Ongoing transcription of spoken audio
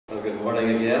Well, good morning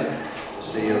again. Good to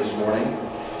see you this morning.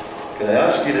 Can I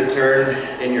ask you to turn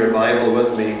in your Bible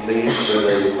with me, please, to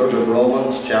the book of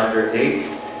Romans, chapter 8.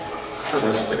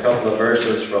 Just a couple of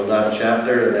verses from that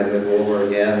chapter, and then we'll go over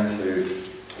again to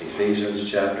Ephesians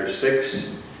chapter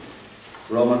 6.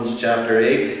 Romans chapter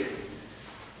 8.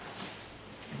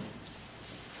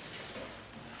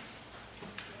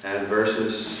 And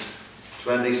verses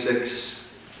 26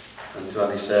 and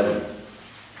 27.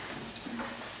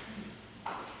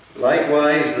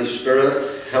 Likewise, the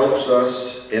Spirit helps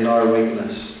us in our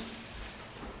weakness.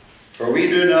 For we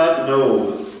do not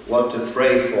know what to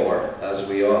pray for as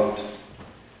we ought.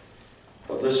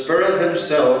 But the Spirit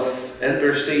Himself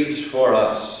intercedes for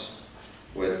us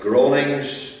with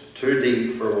groanings too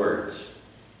deep for words.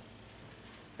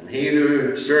 And He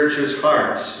who searches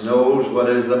hearts knows what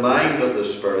is the mind of the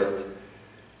Spirit,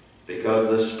 because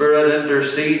the Spirit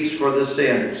intercedes for the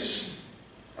saints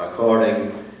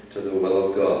according to the will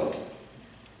of God.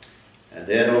 And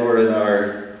then over in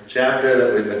our chapter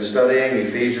that we've been studying,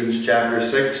 Ephesians chapter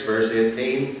 6, verse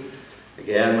 18,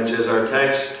 again, which is our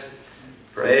text,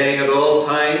 praying at all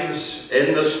times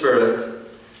in the Spirit,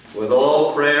 with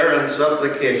all prayer and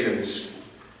supplications.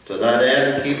 To that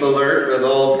end, keep alert with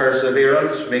all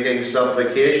perseverance, making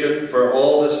supplication for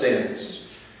all the saints,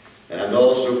 and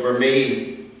also for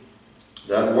me,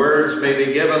 that words may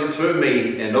be given to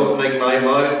me in opening my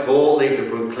mouth boldly to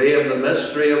proclaim the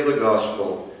mystery of the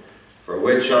gospel, for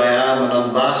which I am an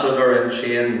ambassador in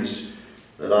chains,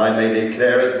 that I may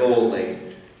declare it boldly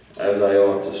as I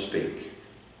ought to speak.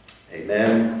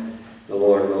 Amen. The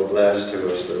Lord will bless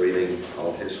to us the reading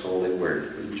of His holy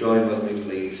word. Will you join with me,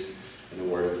 please, in a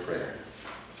word of prayer?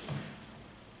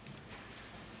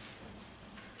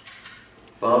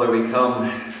 Father, we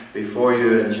come before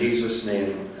you in Jesus'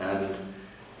 name, and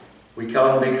we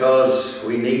come because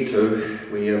we need to.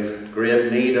 We have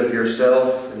great need of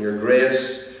yourself and your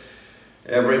grace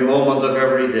every moment of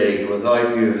every day.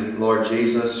 Without you, Lord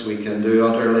Jesus, we can do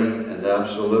utterly and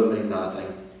absolutely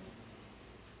nothing.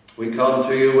 We come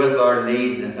to you with our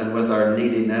need and with our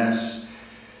neediness.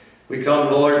 We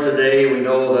come, Lord, today. We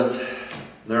know that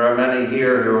there are many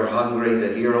here who are hungry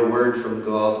to hear a word from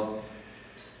God.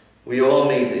 We all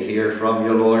need to hear from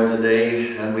you, Lord,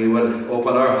 today, and we would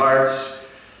open our hearts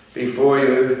before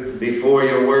you, before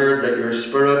your word, that your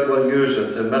Spirit will use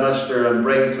it to minister and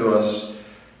bring to us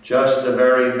just the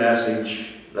very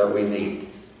message that we need.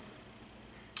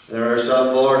 There are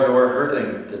some, Lord, who are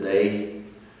hurting today,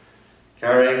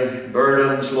 carrying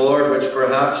burdens, Lord, which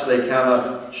perhaps they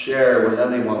cannot share with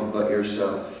anyone but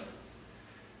yourself.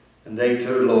 And they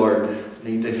too, Lord,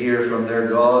 need to hear from their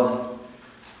God,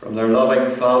 from their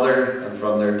loving Father, and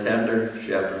from their tender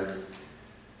Shepherd.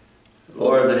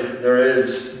 Lord, there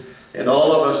is in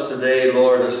all of us today,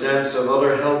 Lord, a sense of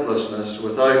utter helplessness.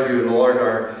 Without you,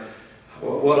 Lord,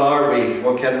 what are we?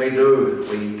 What can we do?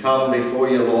 We come before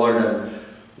you, Lord, and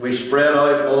we spread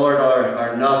out, Lord,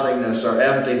 our nothingness, our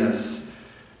emptiness,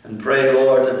 and pray,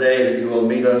 Lord, today that you will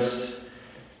meet us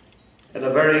in a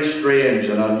very strange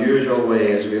and unusual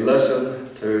way as we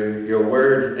listen to your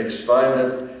word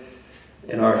expounded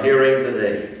in our hearing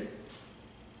today.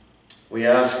 We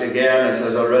ask again, as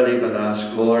has already been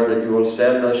asked, Lord, that you will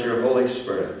send us your Holy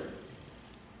Spirit.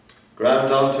 Grant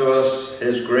unto us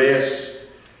his grace,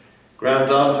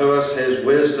 grant unto us his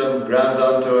wisdom, grant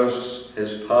unto us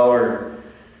his power,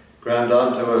 grant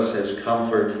unto us his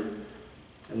comfort,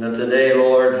 and that today,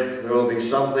 Lord, there will be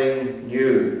something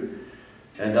new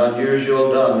and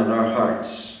unusual done in our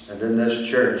hearts and in this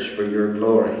church for your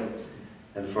glory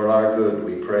and for our good,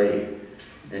 we pray.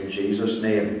 In Jesus'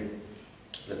 name,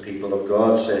 the people of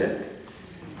God said,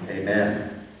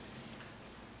 Amen.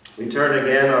 We turn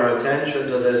again our attention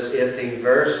to this 18th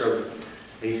verse of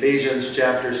Ephesians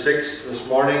chapter 6 this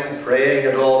morning, praying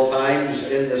at all times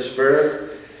in the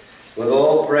Spirit, with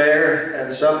all prayer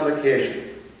and supplication.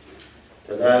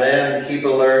 To that end, keep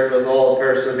alert with all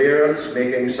perseverance,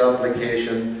 making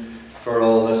supplication for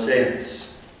all the saints.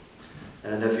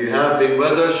 And if you have been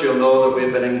with us, you'll know that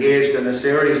we've been engaged in a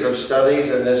series of studies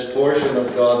in this portion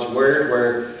of God's Word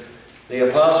where the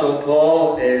Apostle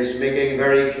Paul is making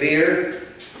very clear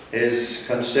his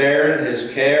concern,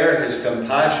 his care, his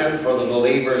compassion for the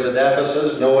believers at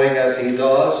Ephesus, knowing as he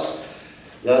does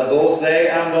that both they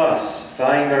and us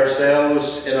find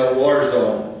ourselves in a war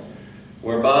zone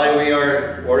whereby we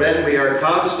are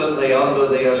constantly under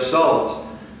the assault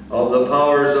of the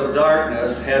powers of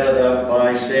darkness headed up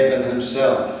by Satan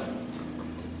himself.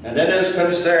 And in his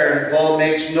concern, Paul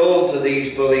makes known to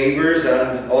these believers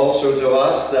and also to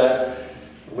us that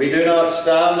we do not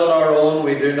stand on our own,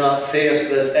 we do not face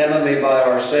this enemy by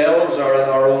ourselves or in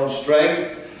our own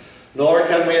strength, nor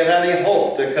can we have any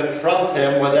hope to confront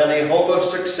him with any hope of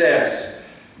success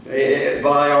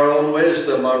by our own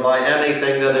wisdom or by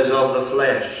anything that is of the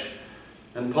flesh.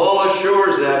 And Paul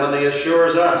assures them, and he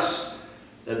assures us,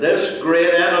 that this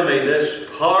great enemy, this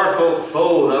powerful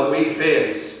foe that we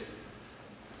face,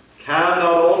 can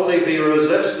not only be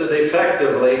resisted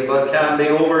effectively, but can be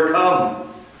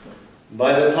overcome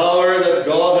by the power that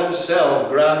God himself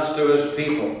grants to his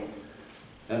people.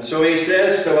 And so he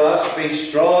says to us, be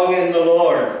strong in the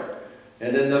Lord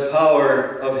and in the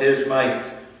power of his might.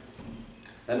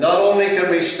 And not only can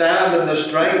we stand in the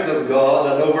strength of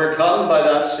God and overcome by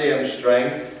that same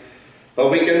strength, but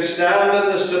we can stand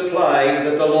in the supplies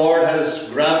that the Lord has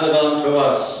granted unto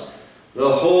us,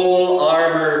 the whole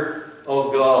armour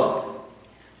of God.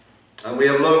 And we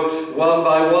have looked one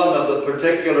by one at the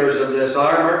particulars of this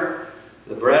armour: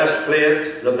 the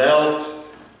breastplate, the belt,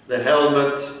 the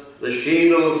helmet, the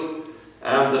shield,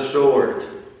 and the sword.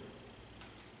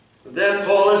 But then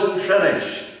Paul isn't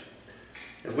finished.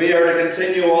 If we are to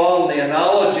continue on the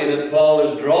analogy that Paul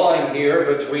is drawing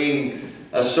here between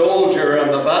a soldier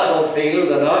on the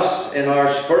battlefield and us in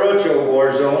our spiritual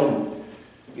war zone,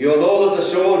 you'll know that the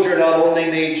soldier not only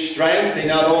needs strength, he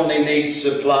not only needs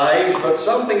supplies, but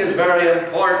something is very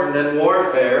important in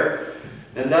warfare,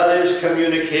 and that is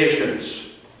communications.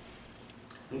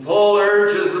 And Paul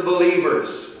urges the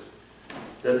believers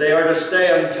that they are to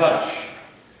stay in touch,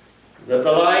 that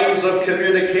the lines of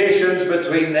communications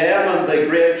between them and the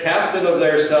great captain of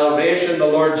their salvation, the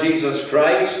Lord Jesus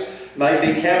Christ, might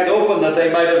be kept open, that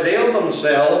they might avail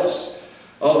themselves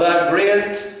of that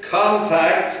great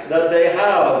contact that they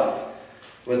have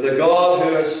with the God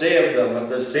who has saved them, with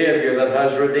the Saviour that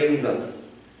has redeemed them.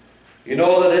 You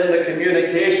know that in the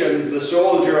communications, the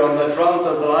soldier on the front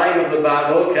of the line of the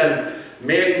battle can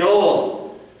make known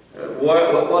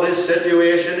what his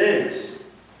situation is.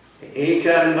 He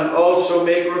can also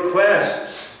make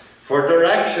requests for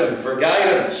direction, for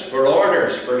guidance, for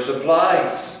orders, for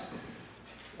supplies.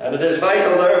 And it is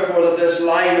vital, therefore, that this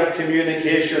line of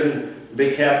communication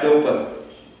be kept open.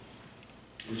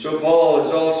 And so Paul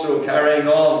is also carrying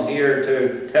on here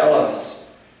to tell us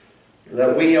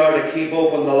that we are to keep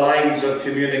open the lines of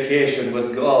communication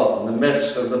with God in the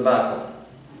midst of the battle.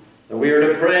 That we are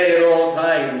to pray at all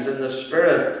times in the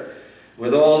Spirit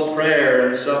with all prayer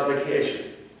and supplication.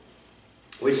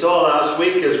 We saw last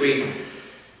week, as we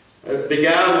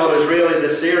began what is really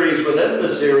the series within the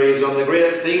series on the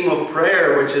great theme of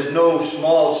prayer, which is no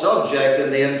small subject in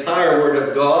the entire Word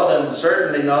of God, and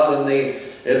certainly not in the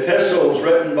epistles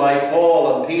written by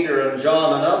Paul and Peter and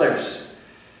John and others.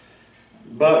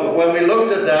 But when we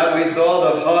looked at that, we thought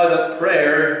of how that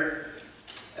prayer,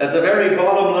 at the very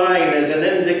bottom line, is an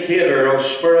indicator of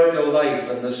spiritual life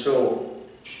in the soul.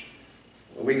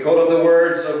 We quoted the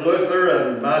words of Luther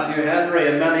and Matthew Henry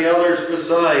and many others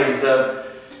besides, that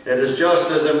it is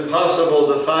just as impossible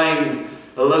to find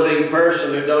a living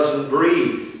person who doesn't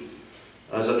breathe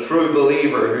as a true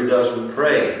believer who doesn't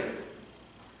pray.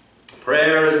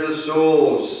 Prayer is the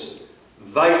soul's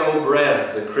vital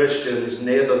breath, the Christian's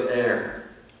native air.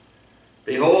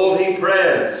 Behold, he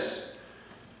prays,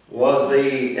 was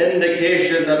the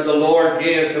indication that the Lord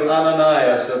gave to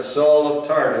Ananias that Saul of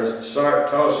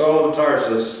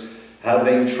Tarsus had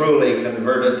been truly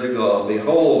converted to God.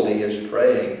 Behold, he is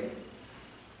praying.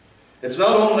 It's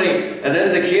not only an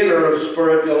indicator of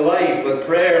spiritual life, but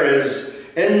prayer is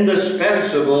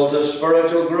indispensable to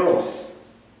spiritual growth.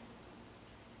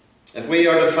 If we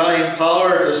are to find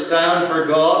power to stand for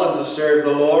God and to serve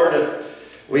the Lord, if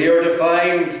we are to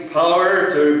find power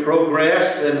to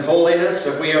progress in holiness,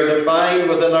 if we are to find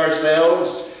within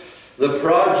ourselves the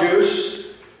produce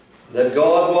that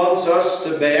God wants us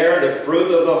to bear, the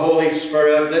fruit of the Holy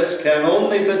Spirit, this can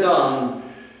only be done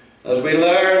as we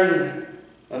learn,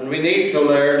 and we need to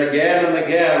learn again and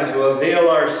again, to avail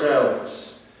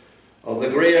ourselves of the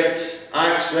great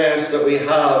access that we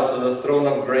have to the throne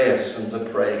of grace and to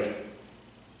pray.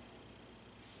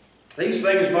 These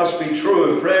things must be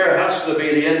true. Prayer has to be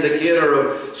the indicator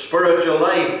of spiritual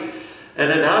life, and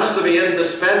it has to be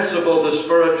indispensable to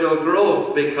spiritual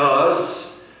growth,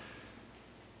 because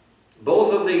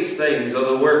both of these things are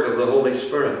the work of the Holy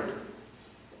Spirit.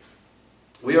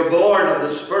 We are born of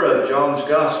the Spirit, John's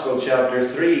Gospel, chapter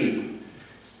 3.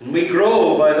 And we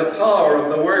grow by the power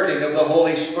of the working of the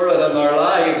Holy Spirit in our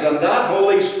lives. And that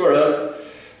Holy Spirit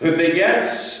who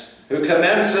begets, who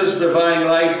commences divine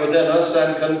life within us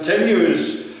and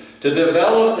continues to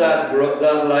develop that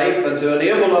life and to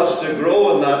enable us to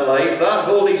grow in that life, that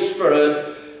Holy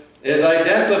Spirit is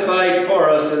identified for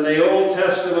us in the Old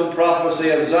Testament prophecy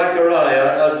of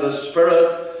Zechariah as the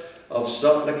Spirit of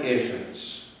supplications.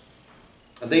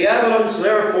 And the evidence,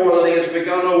 therefore, that he has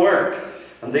begun a work,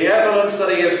 and the evidence that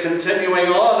he is continuing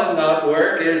on in that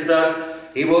work, is that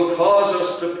he will cause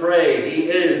us to pray. He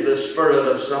is the Spirit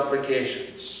of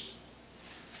supplications.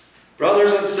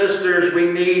 Brothers and sisters,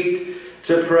 we need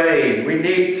to pray. We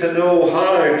need to know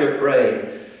how to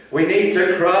pray. We need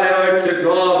to cry out to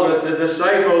God with the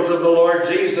disciples of the Lord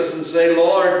Jesus and say,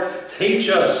 Lord, teach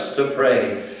us to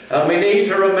pray. And we need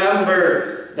to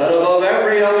remember that above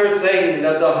every other thing,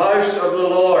 that the house of the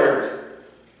Lord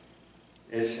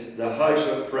is the house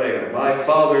of prayer. My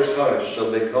Father's house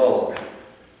shall be called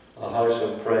a house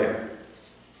of prayer.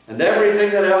 And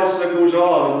everything that else that goes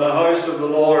on in the house of the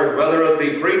Lord, whether it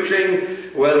be preaching,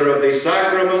 whether it be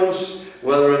sacraments,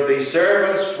 whether it be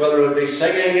service, whether it be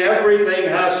singing, everything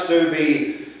has to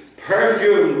be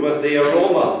perfumed with the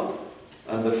aroma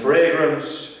and the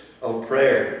fragrance of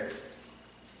prayer.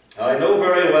 I know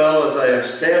very well, as I have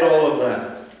said all of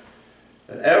that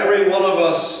every one of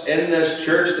us in this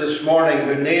church this morning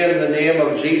who name the name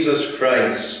of Jesus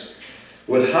Christ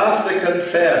would have to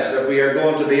confess, if we are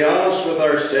going to be honest with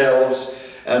ourselves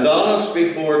and honest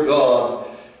before God,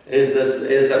 is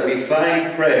that we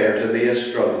find prayer to be a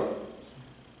struggle.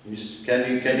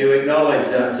 Can you acknowledge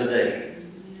that today?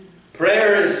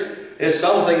 Prayer is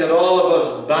something that all of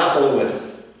us battle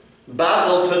with,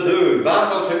 battle to do,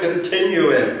 battle to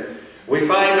continue in. We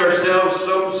find ourselves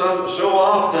so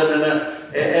often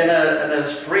in a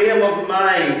frame of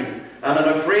mind and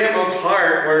in a frame of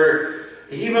heart where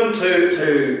even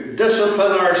to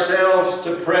discipline ourselves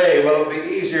to pray, well, it would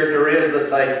be easier to raise the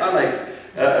Titanic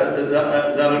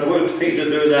than it would be to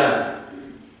do that.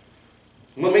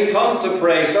 When we come to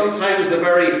pray, sometimes the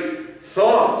very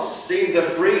thoughts seem to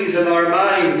freeze in our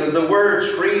minds and the words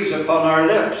freeze upon our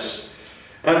lips.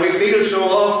 And we feel so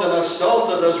often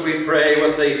assaulted as we pray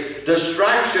with the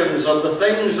distractions of the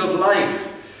things of life.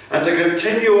 And to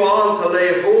continue on to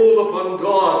lay hold upon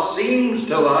God seems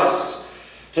to us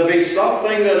to be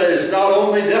something that is not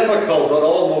only difficult but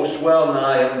almost well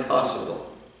nigh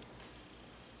impossible.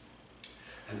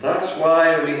 And that's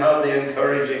why we have the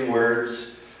encouraging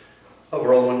words of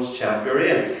Romans chapter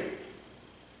 8.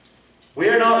 We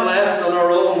are not left on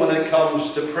our own when it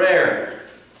comes to prayer.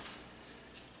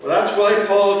 Well, that's why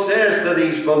Paul says to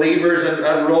these believers in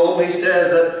Rome, he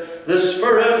says that the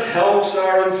Spirit helps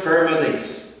our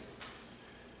infirmities.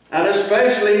 And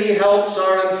especially he helps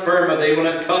our infirmity when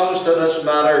it comes to this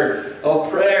matter of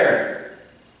prayer.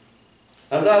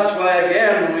 And that's why,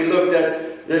 again, when we looked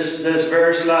at this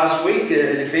verse last week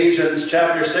in Ephesians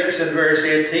chapter 6 and verse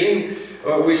 18,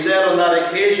 we said on that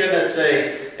occasion it's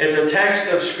a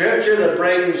text of Scripture that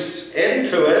brings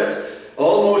into it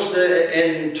almost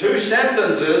in 2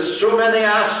 sentences so many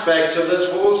aspects of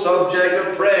this whole subject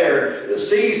of prayer. The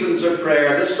seasons of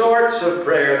prayer, the sorts of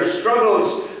prayer, the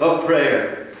struggles of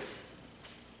prayer.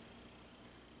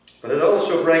 But it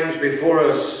also brings before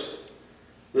us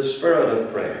the spirit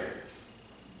of prayer.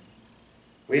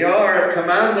 We are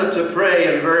commanded to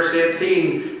pray in verse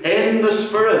 18 in the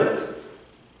Spirit.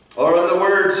 Or in the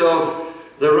words of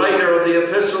the writer of the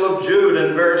Epistle of Jude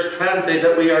in verse 20,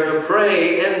 that we are to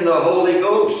pray in the Holy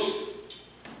Ghost.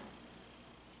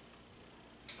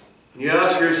 You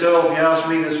ask yourself, you ask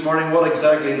me this morning, what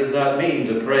exactly does that mean,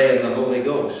 to pray in the Holy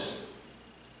Ghost?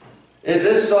 Is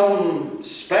this some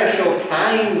special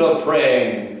kind of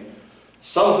praying?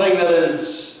 Something that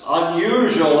is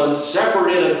unusual and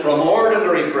separated from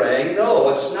ordinary praying? No,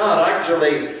 it's not.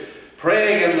 Actually,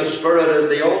 praying in the Spirit is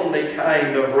the only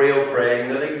kind of real praying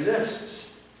that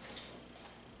exists.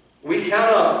 We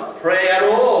cannot pray at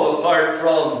all apart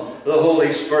from the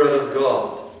Holy Spirit of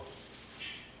God.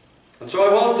 And so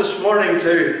I want this morning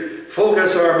to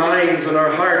focus our minds and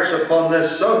our hearts upon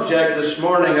this subject this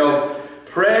morning of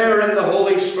prayer in the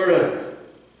Holy Spirit.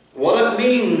 What it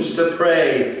means to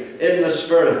pray in the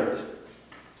Spirit.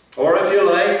 Or if you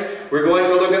like, we're going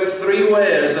to look at 3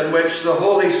 ways in which the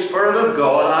Holy Spirit of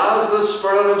God, as the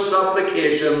Spirit of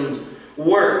supplication,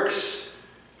 works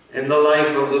in the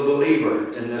life of the believer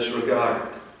in this regard.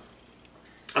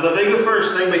 And I think the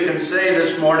first thing we can say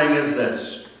this morning is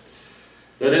this: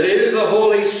 that it is the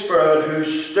Holy Spirit who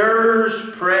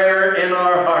stirs prayer in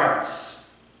our hearts.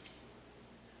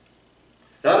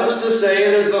 That is to say,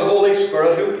 it is the Holy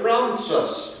Spirit who prompts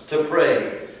us to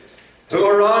pray, who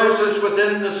arouses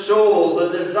within the soul the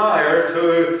desire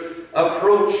to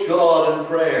approach God in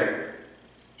prayer.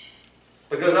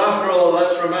 Because after all,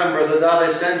 let's remember that that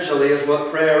essentially is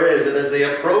what prayer is. It is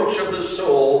the approach of the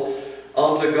soul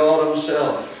unto God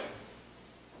Himself.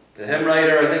 The hymn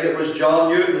writer, I think it was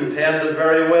John Newton, penned it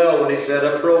very well when he said,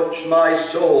 "Approach my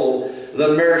soul, the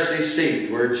mercy seat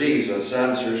where Jesus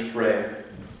answers prayer."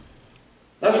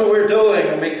 That's what we're doing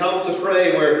when we come to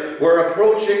pray. We're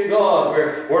approaching God.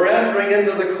 We're entering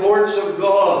into the courts of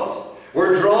God.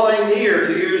 We're drawing near,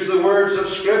 to use the words of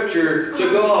Scripture,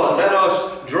 to God. Let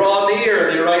us draw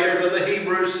near, the writer to the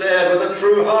Hebrews said, with a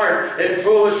true heart, in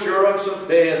full assurance of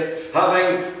faith,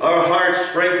 having our hearts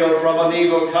sprinkled from an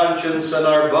evil conscience and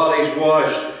our bodies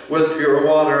washed with pure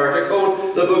water. To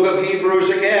quote the book of Hebrews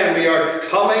again, we are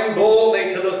coming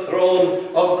boldly to the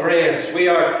throne of grace. We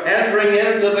are entering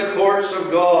into the courts of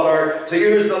God, or to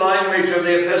use the language of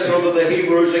the epistle to the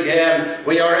Hebrews again,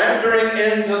 we are entering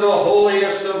into the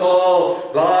holiest of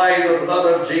all by the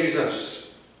blood of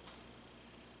Jesus.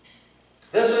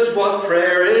 This is what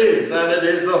prayer is, and it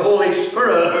is the Holy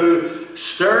Spirit who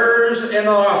stirs in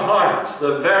our hearts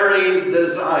the very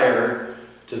desire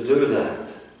to do that.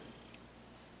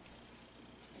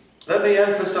 Let me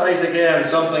emphasize again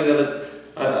something that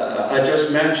I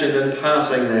just mentioned in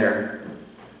passing there.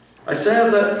 I said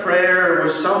that prayer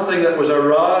was something that was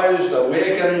aroused,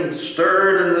 awakened,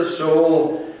 stirred in the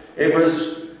soul. It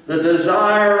was the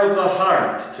desire of the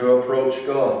heart to approach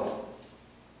God.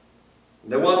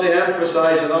 And I want to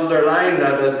emphasize and underline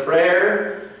that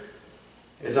prayer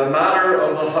is a matter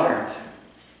of the heart.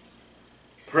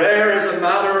 Prayer is a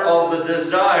matter of the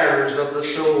desires of the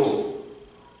soul.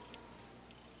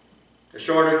 The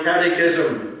Shorter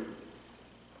Catechism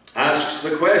asks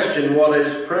the question, what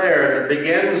is prayer? And it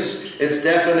begins its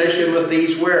definition with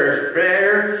these words: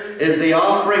 prayer is the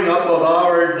offering up of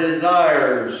our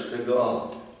desires to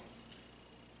God.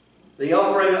 The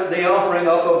offering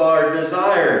up of our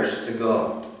desires to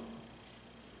God.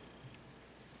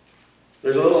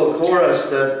 There's a little chorus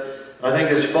that I think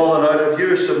has fallen out of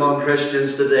use among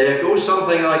Christians today. It goes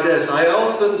something like this: I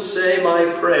often say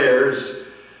my prayers,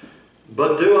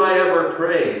 but do I ever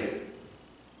pray?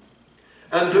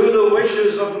 And do the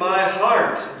wishes of my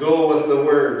heart go with the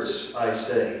words I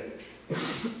say?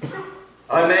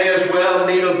 I may as well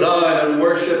kneel down and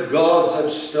worship gods of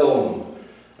stone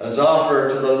as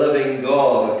offer to the living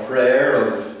God a prayer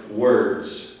of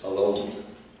words alone.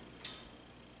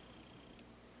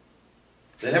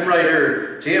 The hymn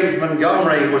writer James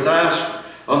Montgomery was asked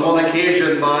on one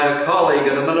occasion by a colleague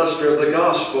and a minister of the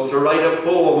gospel to write a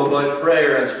poem about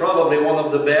prayer. It's probably one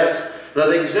of the best that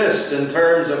exists in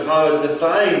terms of how it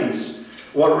defines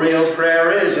what real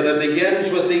prayer is. And it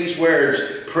begins with these words: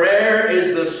 prayer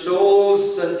is the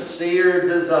soul's sincere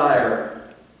desire.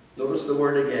 Notice the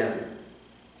word again.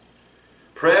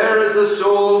 Prayer is the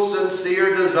soul's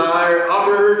sincere desire,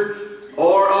 uttered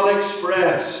or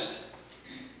unexpressed,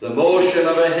 the motion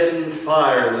of a hidden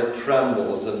fire that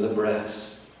trembles in the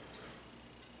breast.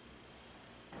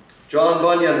 John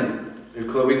Bunyan,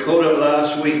 who we quoted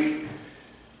last week,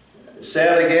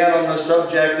 said again on the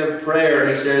subject of prayer,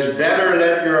 he says, better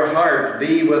let your heart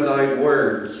be without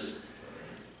words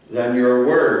than your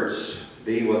words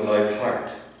be without heart.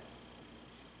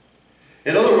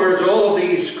 In other words, all of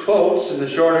these quotes in the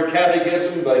Shorter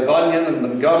Catechism by Bunyan and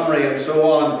Montgomery and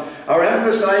so on are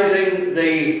emphasizing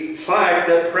the fact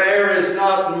that prayer is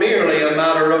not merely a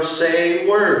matter of saying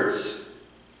words.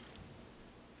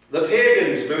 The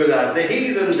pagans do that. The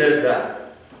heathen did that.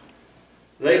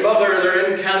 They mutter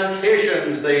their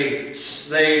incantations.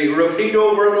 They repeat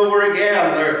over and over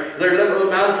again their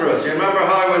little mantras. You remember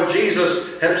how when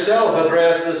Jesus himself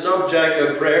addressed the subject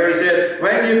of prayer, he said,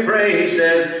 when you pray, he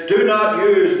says, do not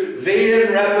use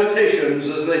vain repetitions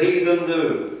as the heathen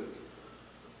do.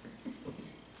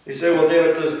 You say, well,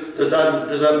 David, does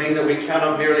that mean that we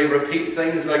cannot merely repeat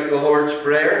things like the Lord's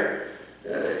Prayer?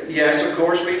 Yes, of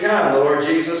course we can. The Lord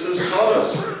Jesus has taught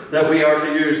us that we are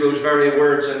to use those very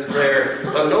words in prayer.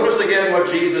 But notice again what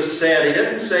Jesus said. He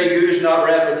didn't say use not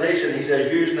repetition. He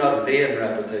says use not vain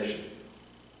repetition.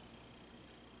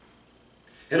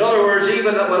 In other words,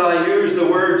 even that when I use the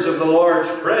words of the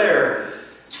Lord's Prayer,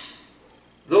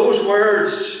 those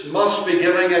words must be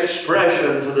giving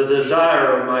expression to the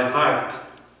desire of my heart.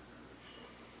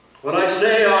 When I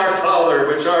say, Our Father,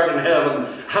 which art in heaven,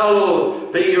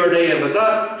 hallowed be your name, is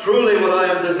that truly what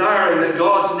I am desiring, that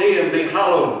God's name be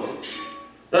hallowed?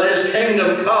 That His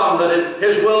kingdom come, that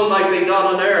His will might be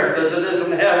done on earth as it is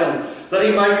in heaven, that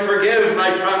He might forgive my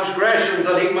transgressions,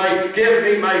 that He might give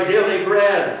me my daily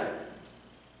bread.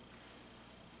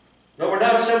 No, we're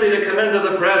not simply to come into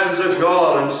the presence of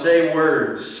God and say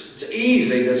words. It's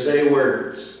easy to say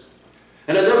words.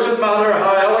 And it doesn't matter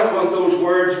how eloquent those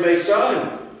words may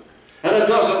sound. And it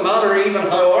doesn't matter even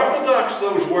how orthodox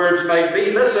those words might be.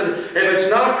 Listen, if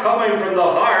it's not coming from the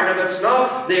heart, if it's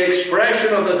not the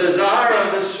expression of the desire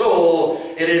of the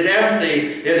soul, it is empty,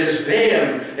 it is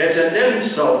vain, it's an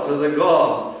insult to the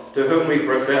God to whom we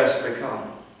profess to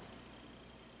come.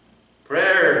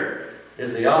 Prayer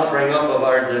is the offering up of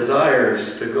our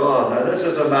desires to God. Now this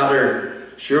is a matter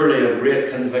surely of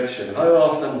great conviction. How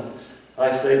often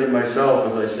I say to myself,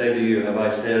 as I say to you, have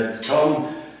I said,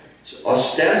 come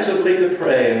ostensibly to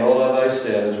pray, and all that I've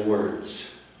said is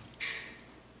words.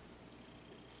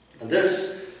 And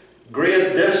this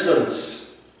great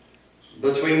distance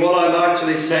between what I'm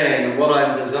actually saying and what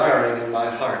I'm desiring in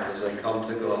my heart as I come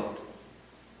to God.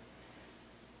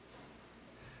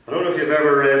 I don't know if you've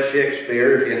ever read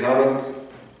Shakespeare. If you haven't,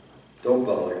 don't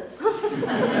bother.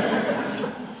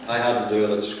 I had to do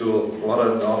it at school. What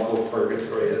an awful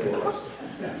purgatory it was.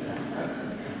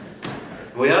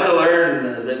 We had to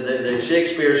learn the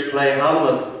Shakespeare's play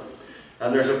Hamlet.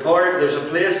 And there's a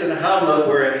place in Hamlet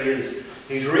where he's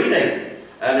reading.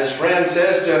 And his friend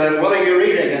says to him, what are you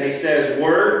reading? And he says,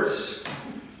 words,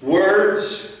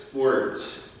 words,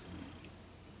 words.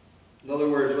 In other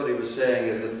words, what he was saying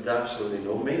is that it's absolutely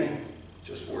no meaning,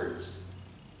 just words.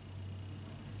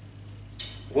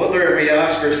 I wonder if we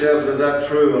ask ourselves, is that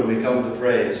true when we come to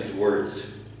pray? It's just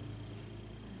words.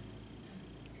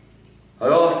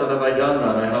 How often have I done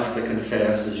that? I have to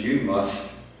confess, as you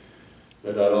must,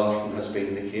 that often has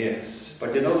been the case.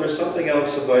 But you know, there's something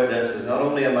else about this. It's not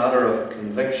only a matter of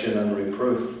conviction and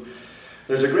reproof.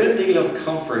 There's a great deal of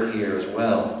comfort here as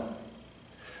well.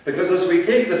 Because as we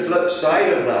take the flip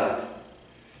side of that,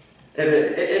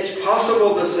 it's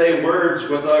possible to say words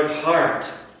without heart.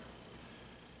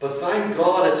 But thank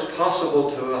God it's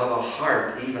possible to have a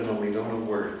heart even when we don't have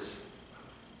words.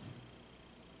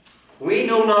 We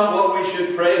know not what we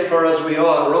should pray for as we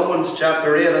ought. Romans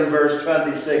chapter 8 and verse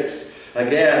 26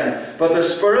 again. But the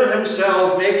Spirit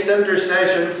Himself makes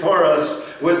intercession for us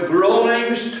with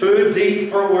groanings too deep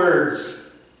for words.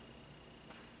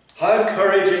 How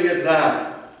encouraging is that?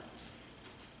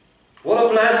 What a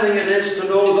blessing it is to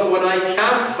know that when I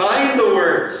can't find the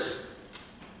words,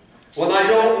 when I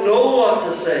don't know what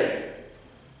to say,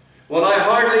 when I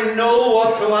hardly know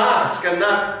what to ask, and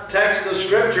that text of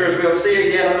Scripture, as we'll see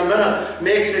again in a minute,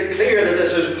 makes it clear that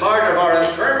this is part of our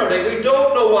infirmity. We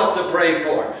don't know what to pray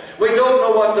for. We don't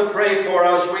know what to pray for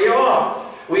as we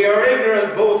ought. We are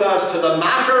ignorant both as to the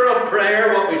matter of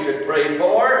prayer, what we should pray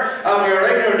for, and we are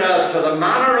ignorant as to the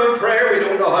manner of prayer. We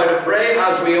don't know how to pray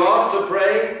as we ought to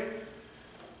pray.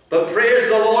 But praise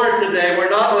the Lord today, we're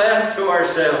not left to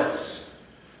ourselves.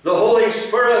 The Holy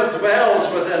Spirit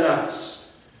dwells within us.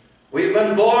 We've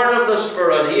been born of the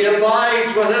Spirit. He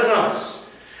abides within us.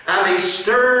 And He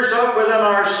stirs up within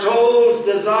our souls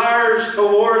desires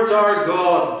towards our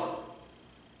God.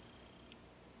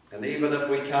 And even if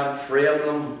we can't frame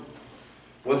them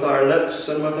with our lips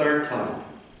and with our tongue,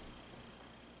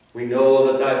 we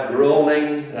know that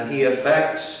groaning that He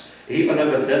effects, even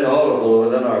if it's inaudible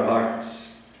within our hearts,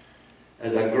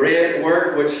 is a great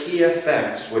work which He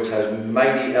effects, which has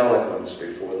mighty eloquence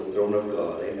before the throne of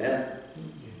God. Amen?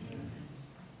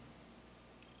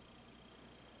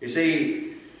 You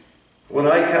see, when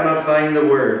I cannot find the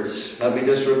words, let me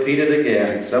just repeat it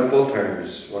again in simple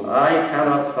terms. When I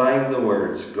cannot find the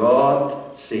words,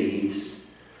 God sees,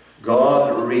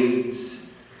 God reads,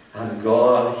 and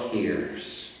God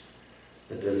hears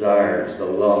the desires, the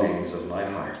longings of my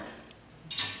heart.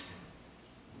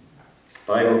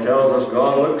 The Bible tells us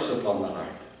God looks upon the heart.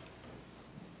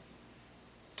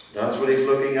 That's what He's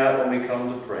looking at when we come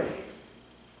to pray.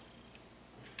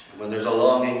 When there's a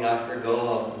longing after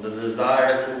God, and the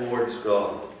desire towards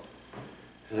God,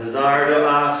 the desire to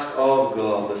ask of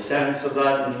God, the sense of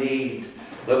that need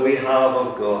that we have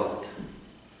of God.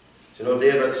 You know,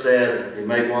 David said, you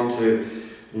might want to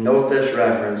note this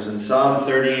reference in Psalm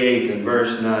 38 and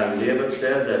verse 9. David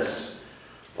said this,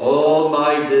 all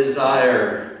my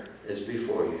desire is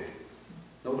before you.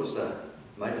 Notice that.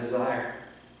 My desire.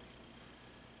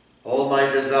 All my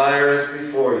desire is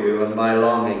before you, and my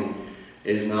longing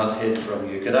is not hid from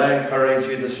you. Could I encourage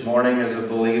you this morning as a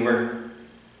believer?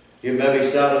 You've maybe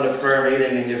sat in a prayer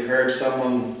meeting and you've heard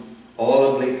someone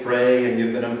audibly pray, and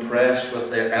you've been impressed with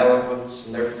their eloquence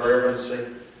and their fervency,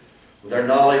 and their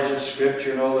knowledge of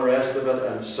Scripture and all the rest of it,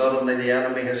 and suddenly the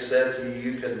enemy has said to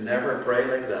you, you could never pray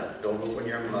like that. Don't open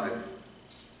your mouth.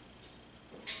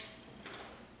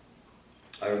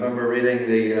 I remember reading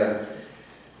the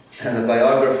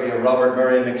biography of Robert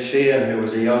Murray McShane, who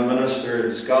was a young minister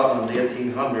in Scotland in the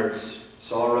 1800s,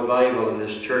 saw a revival in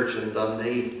his church in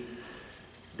Dundee,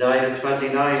 died at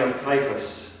 29 of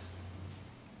typhus.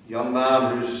 A young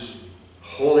man whose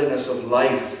holiness of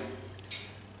life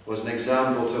was an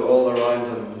example to all around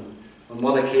him. On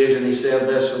one occasion he said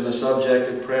this on the subject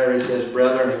of prayer. He says,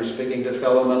 brethren, he was speaking to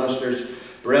fellow ministers,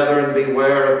 brethren,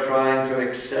 beware of trying to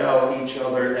excel each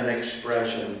other in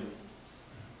expression.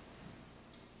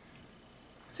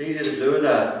 It's easy to do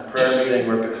that prayer meeting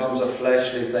where it becomes a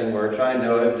fleshly thing. We're trying to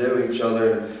outdo each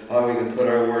other and how we can put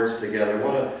our words together.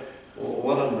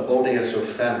 What an odious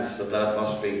offense that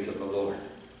must be to the Lord.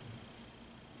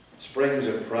 Springs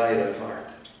of pride of heart.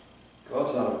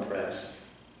 God's not impressed.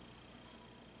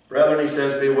 Brethren, he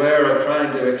says, beware of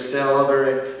trying to excel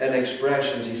other in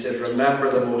expressions. He says, remember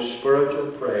the most spiritual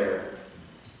prayer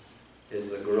is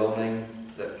the groaning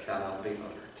that cannot be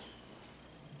uttered.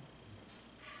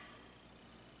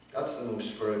 That's the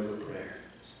most spiritual prayer.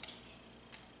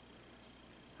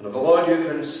 And if all you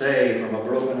can say from a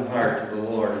broken heart to the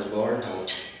Lord is, Lord, help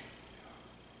me,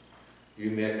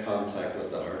 you make contact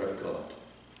with the heart of God.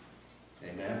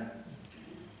 Amen.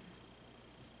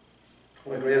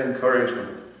 What a great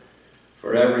encouragement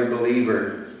for every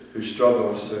believer who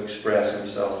struggles to express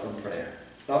himself in prayer.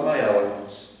 Not my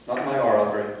eloquence, not my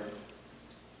oratory.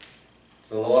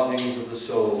 The longings of the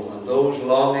soul. And those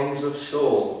longings of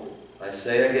soul, I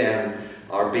say again,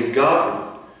 are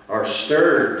begotten, are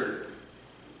stirred,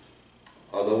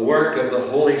 are the work of the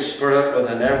Holy Spirit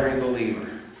within every believer.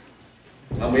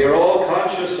 And we are all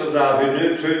conscious of that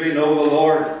who truly know the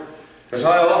Lord. Because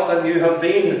how often you have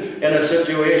been in a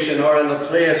situation or in a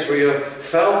place where you have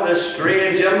felt this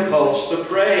strange impulse to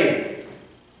pray.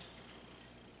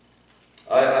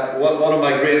 One of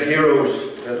my great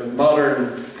heroes,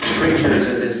 modern preachers,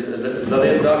 is the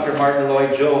late Dr. Martin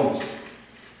Lloyd-Jones.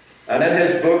 And in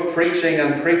his book, Preaching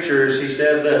and Preachers, he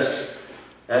said this,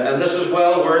 and this is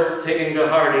well worth taking to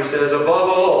heart. He says, above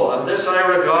all, and this I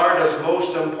regard as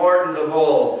most important of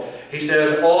all, he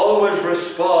says, always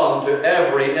respond to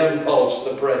every impulse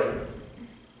to pray.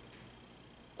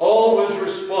 Always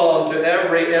respond to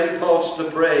every impulse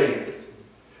to pray.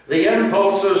 The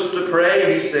impulses to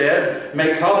pray, he said,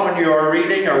 may come when you are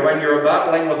reading or when you're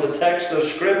battling with the text of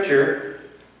Scripture.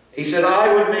 He said,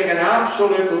 I would make an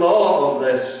absolute law of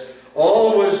this.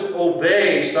 Always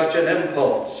obey such an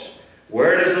impulse.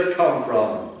 Where does it come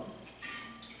from?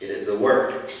 It is the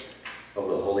work of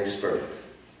the Holy Spirit.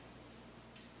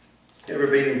 You ever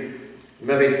been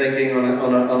maybe thinking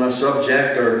on a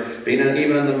subject or been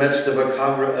even in the midst of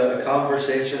a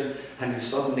conversation and you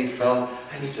suddenly felt,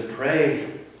 I need to pray.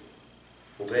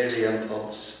 Obey the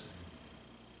impulse.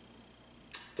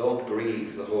 Don't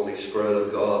grieve the Holy Spirit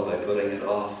of God by putting it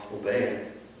off. Obey it.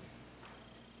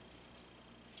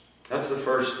 That's the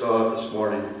first thought this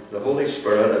morning. The Holy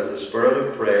Spirit as the Spirit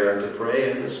of prayer, and to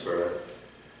pray in the Spirit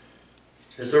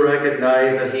is to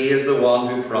recognize that He is the one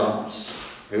who prompts,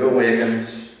 who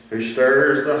awakens, who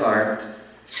stirs the heart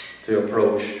to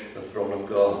approach the throne of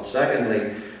God.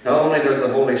 Secondly, not only does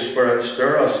the Holy Spirit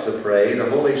stir us to pray, the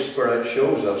Holy Spirit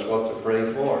shows us what to pray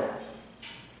for.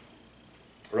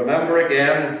 Remember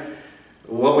again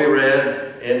what we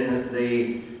read in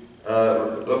the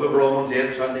book of Romans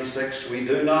 8:26. We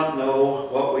do not know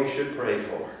what we should pray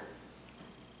for.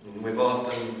 And we've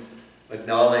often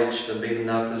acknowledged and been in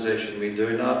that position. We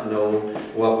do not know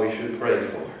what we should pray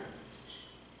for.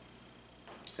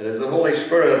 It is the Holy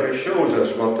Spirit who shows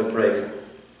us what to pray for.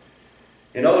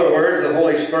 In other words, the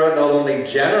Holy Spirit not only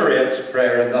generates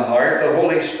prayer in the heart, the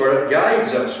Holy Spirit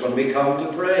guides us when we come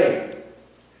to pray.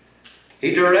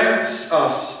 He directs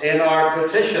us in our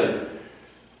petition.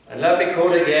 And let me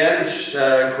quote again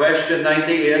question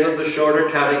 98 of the Shorter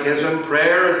Catechism.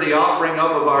 Prayer is the offering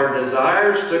up of our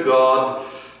desires to God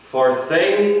for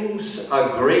things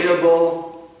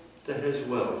agreeable to His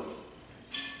will.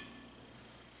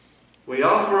 We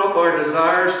offer up our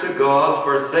desires to God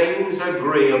for things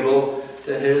agreeable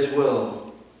to His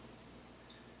will.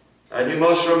 And you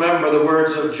must remember the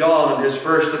words of John in his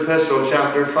first epistle,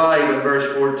 chapter 5 and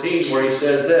verse 14, where he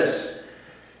says this,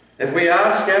 if we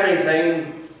ask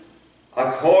anything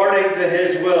according to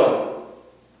His will,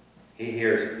 He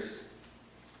hears us.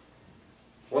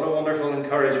 What a wonderful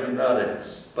encouragement that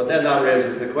is. But then that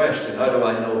raises the question, how do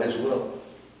I know His will?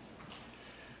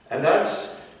 And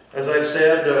that's, as I've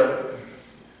said,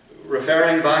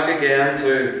 referring back again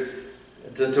to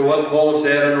what Paul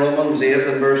said in Romans 8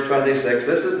 and verse 26.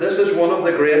 This is one of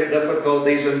the great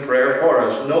difficulties in prayer for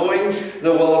us, knowing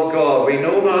the will of God. We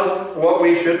know not what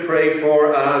we should pray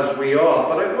for as we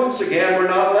ought. But once again, we're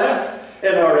not left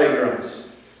in our ignorance.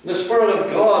 The Spirit of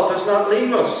God does not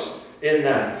leave us in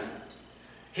that.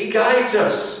 He guides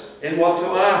us in what to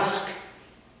ask.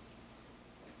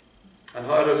 And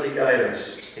how does He guide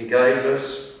us? He guides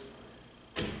us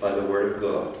by the Word of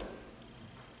God.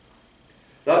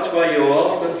 That's why you'll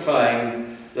often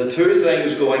find the two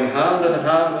things going hand in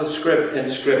hand with in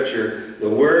Scripture, the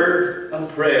Word and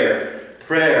prayer,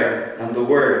 prayer and the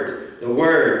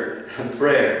Word and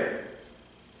prayer.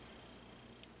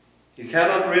 You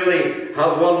cannot really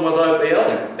have one without the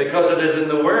other, because it is in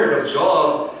the Word of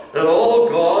God that all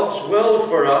God's will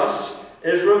for us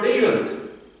is revealed.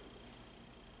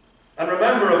 And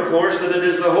remember, of course, that it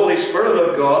is the Holy Spirit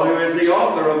of God who is the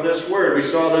author of this Word. We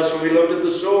saw this when we looked at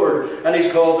the sword, and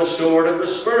he's called the sword of the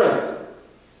Spirit.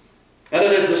 And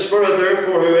it is the Spirit,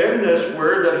 therefore, who in this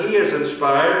Word that he has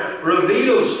inspired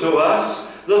reveals to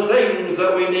us the things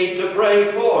that we need to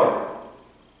pray for.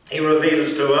 He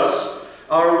reveals to us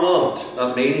our want.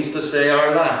 That means to say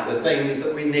our lack, the things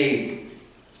that we need.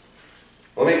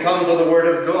 When we come to the Word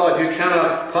of God, you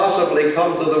cannot possibly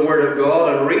come to the Word of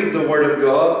God and read the Word of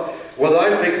God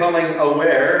without becoming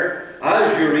aware,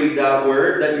 as you read that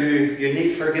Word, that you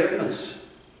need forgiveness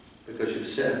because you've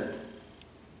sinned.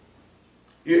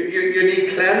 You need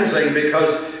cleansing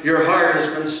because your heart has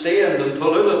been stained and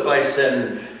polluted by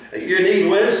sin. You need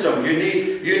wisdom, you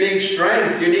need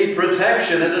strength, you need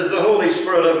protection. It is the Holy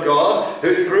Spirit of God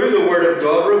who through the Word of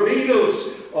God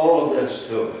reveals all of this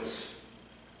to us.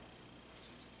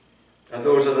 And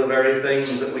those are the very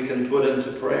things that we can put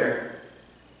into prayer.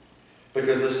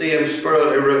 Because the same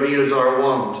Spirit who reveals our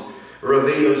want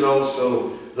reveals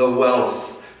also the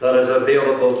wealth that is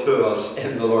available to us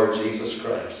in the Lord Jesus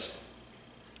Christ.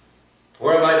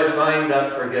 Where am I to find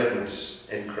that forgiveness?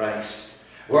 In Christ.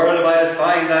 Where am I to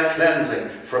find that cleansing?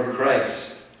 From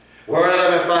Christ. Where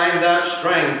am I to find that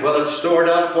strength? Well, it's stored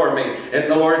up for me in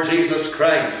the Lord Jesus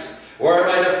Christ. Where am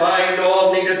I to find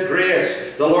all needed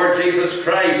grace? The Lord Jesus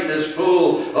Christ is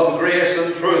full of grace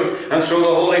and truth. And so the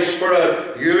Holy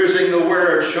Spirit, using the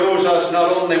Word, shows us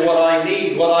not only what I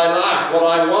need, what I lack, what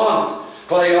I want,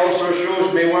 but he also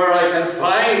shows me where I can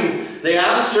find the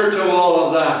answer to all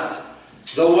of that.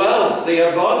 The wealth,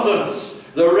 the abundance,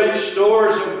 the rich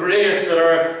stores of grace that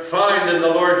are found in the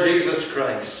Lord Jesus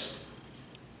Christ.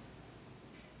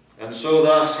 And so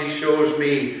thus he shows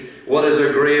me what is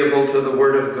agreeable to the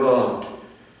Word of God.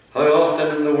 How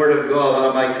often in the Word of God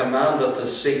am I commanded to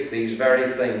seek these very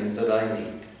things that I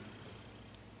need?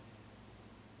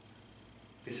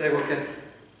 You say, well,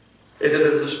 is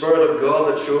it the Spirit of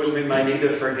God that shows me my need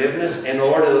of forgiveness in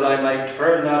order that I might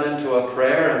turn that into a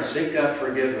prayer and seek that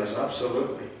forgiveness?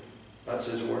 Absolutely. That's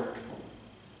his work.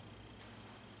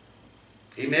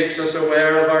 He makes us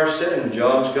aware of our sin.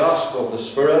 John's Gospel, the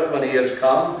Spirit, when he has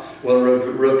come, will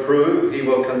reprove, he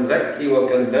will convict, he will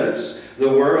convince the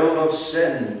world of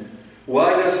sin.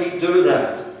 Why does he do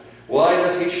that? Why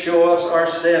does he show us our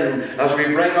sin as we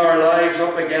bring our lives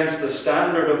up against the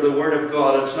standard of the Word of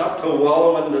God? It's not to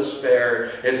wallow in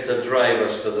despair, it's to drive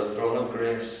us to the throne of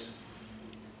grace.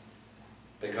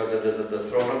 Because it is at the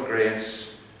throne of grace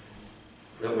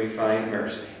that we find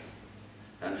mercy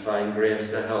and find grace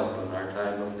to help in our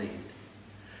time of need.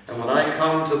 And when I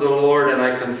come to the Lord and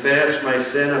I confess my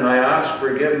sin and I ask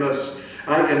forgiveness,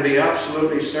 I can be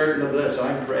absolutely certain of this: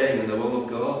 I'm praying in the will of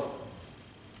God.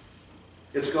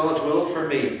 It's God's will for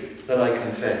me that I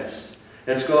confess.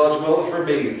 It's God's will for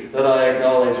me that I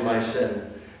acknowledge my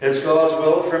sin. It's God's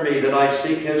will for me that I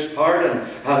seek his pardon.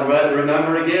 And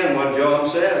remember again what John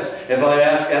says: if I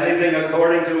ask anything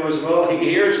according to his will, he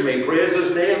hears me. Praise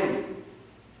his name.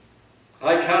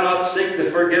 I cannot seek the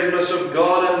forgiveness of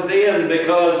God in vain,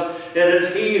 because it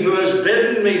is he who has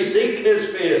bidden me seek his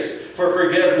face for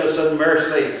forgiveness and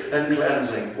mercy and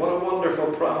cleansing. What a wonderful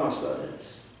promise that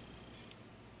is.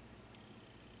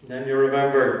 And then you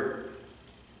remember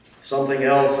something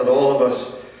else that all of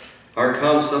us are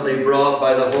constantly brought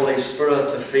by the Holy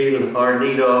Spirit to feel our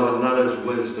need of, and that is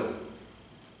wisdom.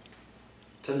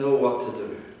 To know what to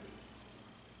do.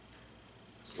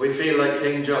 We feel like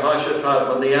King Jehoshaphat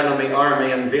when the enemy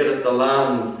army invaded the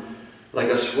land like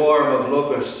a swarm of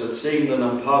locusts. It seemed an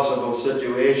impossible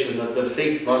situation, that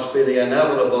defeat must be the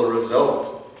inevitable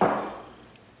result.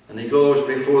 And he goes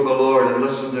before the Lord and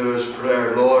listen to his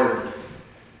prayer: Lord,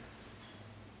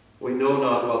 we know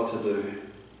not what to do.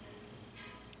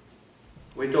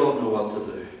 We don't know what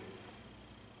to do.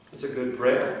 It's a good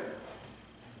prayer.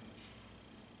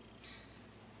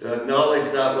 To acknowledge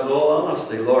that with all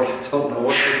honesty: Lord, I don't know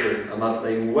what to do. I'm at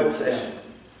my wit's end.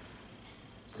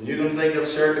 And you can think of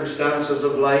circumstances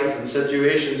of life and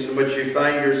situations in which you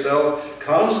find yourself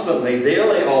constantly,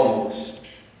 daily almost,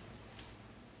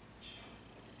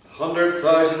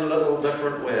 100,000 little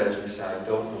different ways. You say, I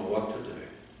don't know what to do.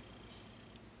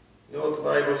 You know what the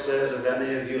Bible says? If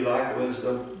any of you lack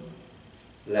wisdom,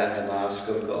 let him ask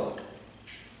of God.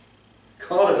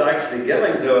 God is actually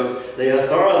giving to us the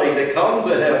authority to come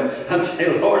to him and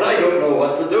say, Lord, I don't know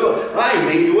what to do. I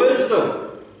need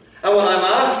wisdom. And when I'm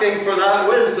asking for that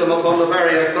wisdom upon the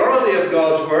very authority of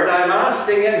God's Word, I'm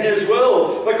asking in his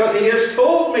will, because he has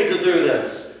told me to do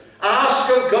this. Ask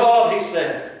of God, he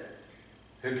said.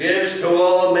 who gives to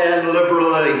all men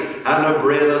liberally, and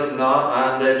upbraideth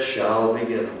not, and it shall be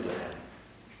given to him.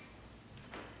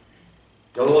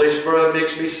 The Holy Spirit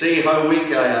makes me see how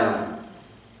weak I am.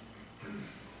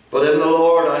 But in the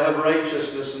Lord I have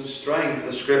righteousness and strength,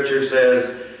 the Scripture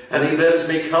says, and he bids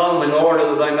me come in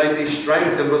order that I might be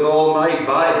strengthened with all might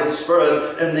by his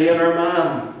Spirit in the inner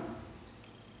man.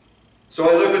 So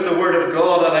I look at the Word of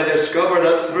God and I discover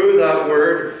that through that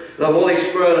Word, the Holy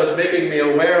Spirit is making me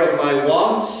aware of my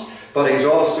wants, but he's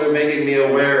also making me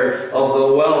aware of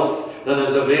the wealth that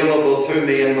is available to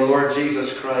me in the Lord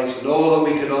Jesus Christ. And oh,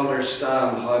 that we could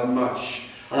understand how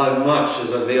much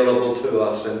is available to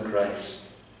us in Christ.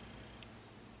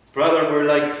 Brethren, we're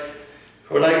like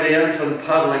the infant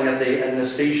paddling in the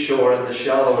seashore in the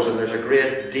shallows, and there's a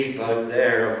great deep out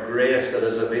there of grace that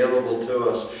is available to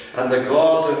us. And the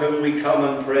God to whom we come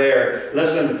in prayer,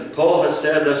 listen, Paul has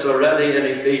said this already in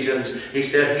Ephesians. He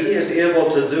said he is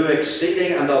able to do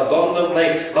exceeding and abundantly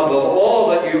above all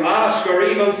that you ask or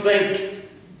even think.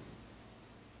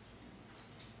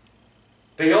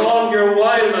 Beyond your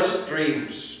wildest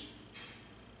dreams.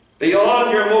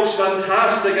 Beyond your most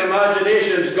fantastic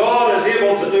imaginations, God is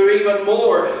able to do even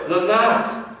more than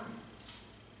that.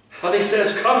 And he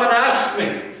says, come and ask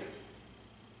me.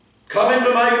 Come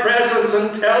into my presence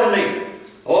and tell me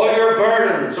all your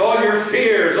burdens, all your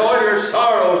fears, all your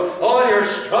sorrows, all your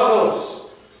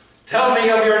struggles. Tell me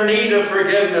of your need of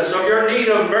forgiveness, of your need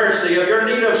of mercy, of your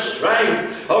need of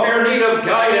strength, of your need of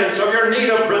guidance, of your need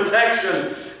of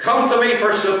protection. Come to me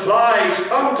for supplies.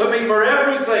 Come to me for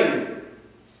everything.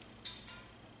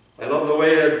 I love the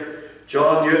way that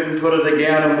John Newton put it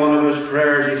again in one of his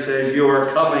prayers. He says, you are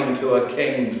coming to a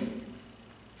king.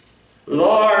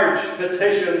 Large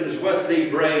petitions with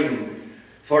thee bring,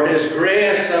 for his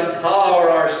grace and power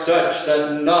are such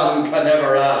that none can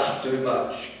ever ask too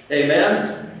much.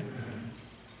 Amen?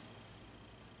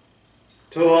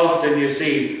 Too often you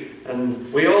see,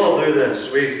 and we all do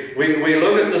this, we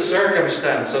look at the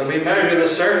circumstance and we measure the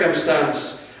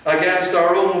circumstance against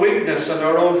our own weakness and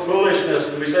our own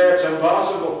foolishness, and we say it's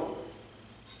impossible.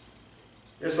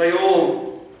 It's the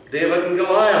old David and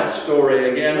Goliath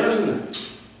story again, isn't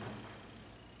it?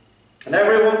 And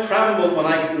everyone trembled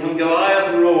when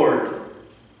Goliath roared,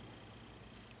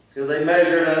 because they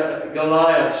measured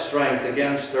Goliath's strength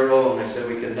against their own. They said,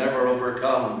 we can never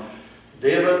overcome.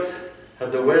 David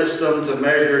had the wisdom to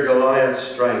measure Goliath's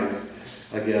strength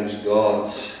against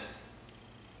God's.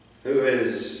 Who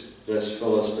is this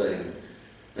Philistine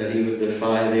that he would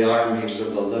defy the armies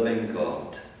of the living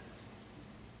God?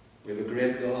 We have a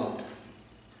great God,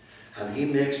 and he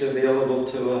makes available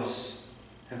to us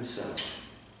himself.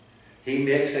 He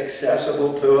makes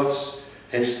accessible to us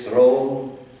his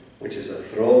throne, which is a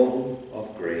throne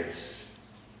of grace.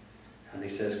 And he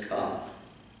says, come.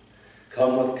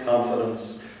 Come with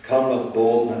confidence, come with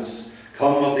boldness,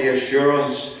 come with the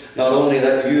assurance not only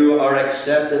that you are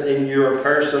accepted in your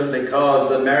person because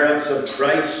the merits of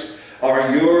Christ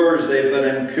are yours, they've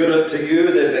been imputed to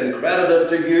you, they've been credited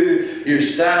to you, you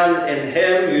stand in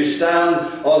him, you stand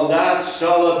on that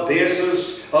solid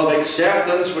basis of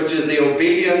acceptance, which is the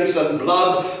obedience and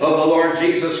blood of the Lord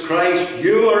Jesus Christ.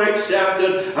 You are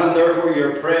accepted, and therefore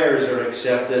your prayers are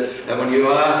accepted. And when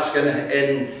you ask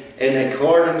in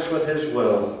accordance with his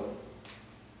will,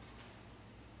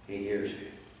 he hears you.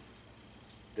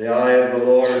 The eye of the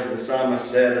Lord, the psalmist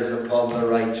said, is upon the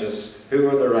righteous. Who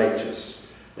are the righteous?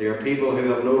 They are people who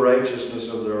have no righteousness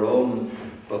of their own,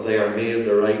 but they are made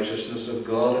the righteousness of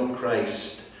God in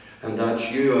Christ. And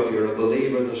that's you if you're a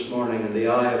believer this morning. And the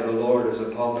eye of the Lord is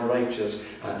upon the righteous,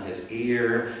 and his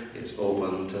ear is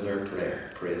open to their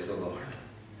prayer. Praise the Lord.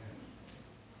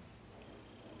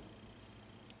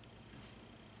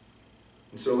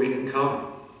 And so we can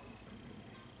come.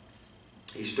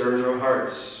 He stirs our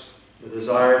hearts, the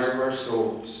desires of our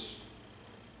souls.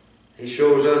 He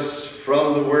shows us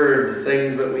from the Word the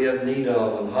things that we have need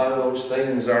of and how those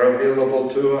things are available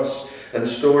to us and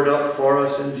stored up for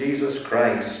us in Jesus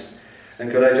Christ. And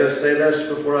could I just say this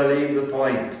before I leave the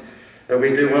point? That we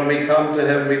do, when we come to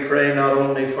him, we pray not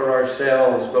only for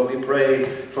ourselves, but we pray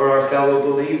for our fellow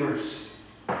believers.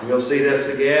 And we'll see this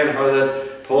again, how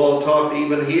that Paul talked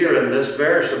even here in this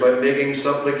verse about making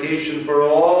supplication for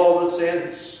all the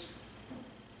saints.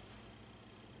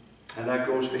 And that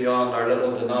goes beyond our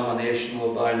little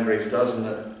denominational boundaries, doesn't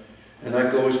it? And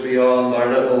that goes beyond our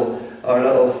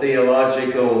little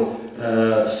theological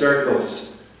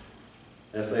circles.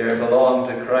 If they belong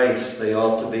to Christ, they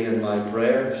ought to be in my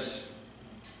prayers.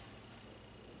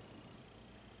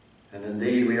 And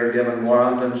indeed, we are given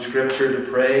warrant in Scripture to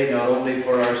pray not only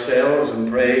for ourselves and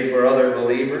pray for other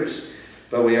believers,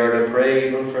 but we are to pray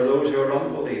even for those who are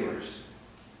unbelievers.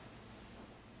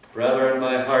 Brethren,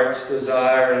 my heart's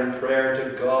desire and prayer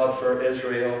to God for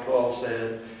Israel, Paul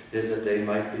said, is that they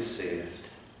might be saved.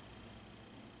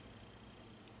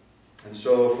 And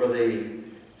so for the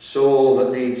soul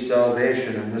that needs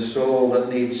salvation, and the soul that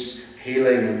needs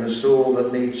healing, and the soul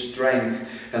that needs strength,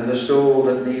 and the soul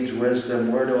that needs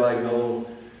wisdom, where do I go?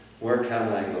 Where can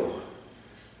I go?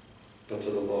 But to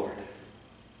the Lord.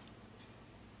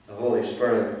 The Holy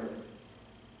Spirit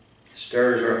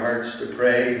stirs our hearts to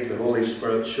pray. The Holy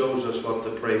Spirit shows us what to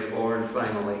pray for. And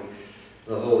finally,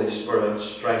 the Holy Spirit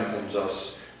strengthens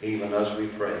us even as we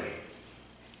pray.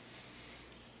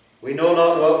 We know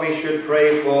not what we should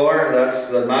pray for. That's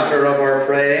the matter of our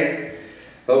praying.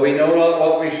 But we know not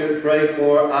what we should pray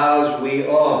for as we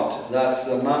ought. That's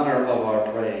the manner of our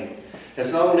praying.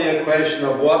 It's not only a question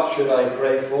of what should I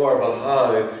pray for, but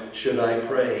how should I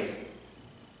pray.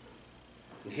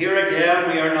 And here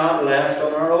again, we are not left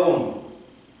on our own.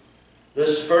 The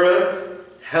Spirit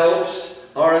helps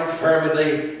our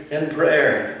infirmity in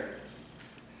prayer.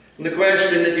 And the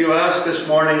question that you ask this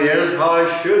morning is, how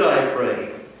should I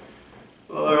pray?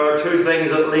 Well, there are two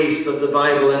things at least that the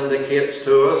Bible indicates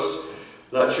to us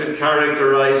that should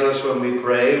characterize us when we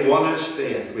pray. One is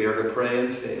faith. We are to pray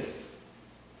in faith.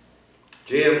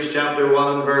 James chapter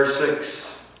 1 and verse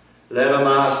 6. Let him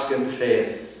ask in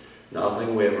faith,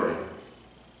 nothing wavering.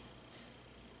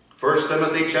 1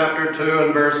 Timothy chapter 2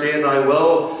 and verse 8. I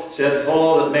will, said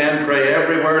Paul, that men pray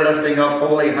everywhere, lifting up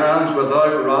holy hands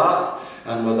without wrath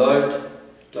and without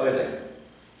doubting.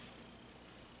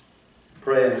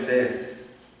 Pray in faith.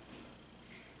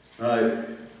 Now,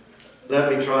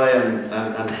 let me try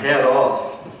and head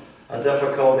off a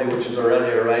difficulty which is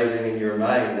already arising in your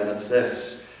mind, and it's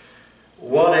this.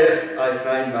 What if I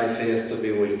find my faith to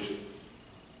be weak?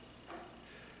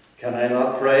 Can I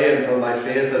not pray until my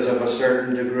faith is of a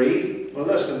certain degree? Well,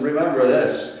 listen, remember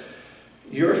this.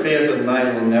 Your faith and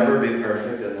mine will never be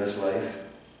perfect in this life.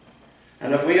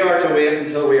 And if we are to wait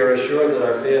until we are assured that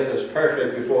our faith is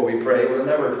perfect before we pray, we'll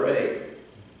never pray.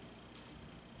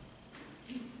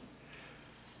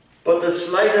 But the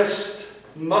slightest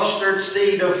mustard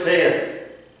seed of faith.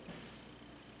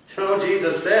 You know,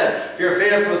 Jesus said, if your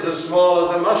faith was as small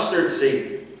as a mustard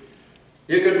seed,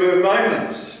 you could move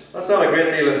mountains. That's not a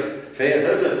great deal of faith,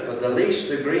 is it? But the least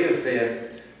degree of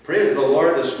faith, praise the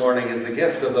Lord this morning, is the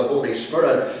gift of the Holy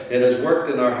Spirit. It has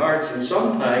worked in our hearts, and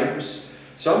sometimes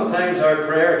our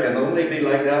prayer can only be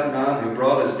like that man who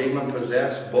brought his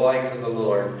demon-possessed boy to the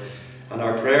Lord. And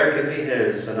our prayer can be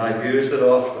his, and I've used it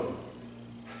often.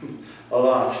 A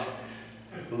lot.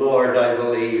 Lord, I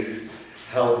believe,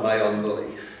 help my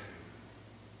unbelief.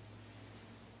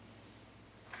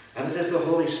 And it is the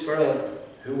Holy Spirit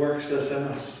who works this in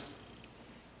us.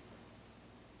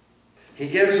 He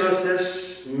gives us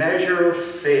this measure of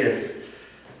faith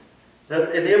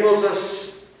that enables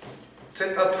us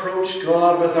to approach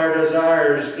God with our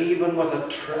desires, even with a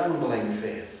trembling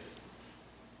faith.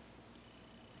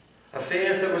 A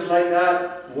faith that was like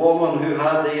that woman who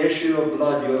had the issue of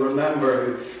blood, you'll remember,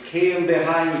 who came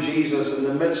behind Jesus in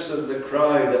the midst of the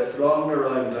crowd that thronged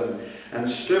around him and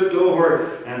stooped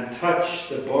over and touched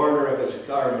the border of his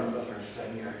garment with her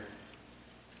finger.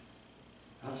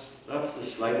 That's the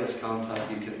slightest contact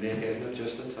you can make, isn't it?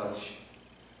 Just a touch.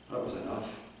 That was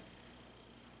enough.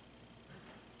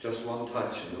 Just one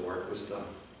touch and the work was done.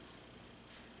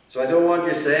 So I don't want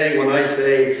you saying, when I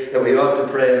say that we ought to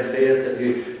pray in faith,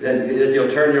 that you'll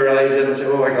turn your eyes in and say,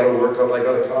 oh, I got to work up, I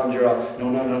got to conjure up.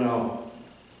 No.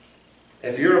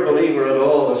 If you're a believer at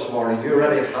all this morning, you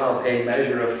already have a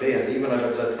measure of faith, even if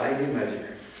it's a tiny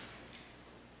measure.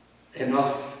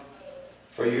 Enough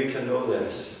for you to know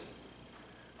this.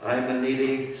 I'm a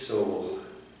needy soul.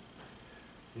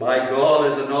 My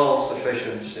God is an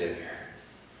all-sufficient Savior.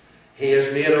 He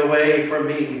has made a way for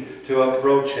me to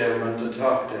approach Him and to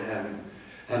talk to Him.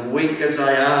 And weak as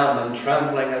I am and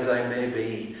trembling as I may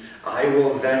be, I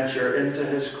will venture into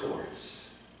His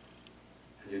courts.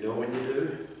 And you know when you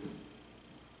do,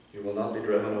 you will not be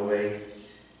driven away.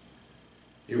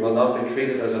 You will not be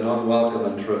treated as an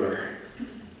unwelcome intruder.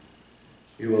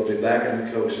 You will be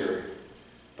beckoned closer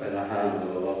by the hand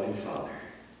of a loving Father.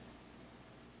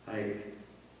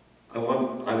 I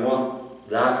want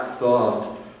that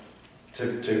thought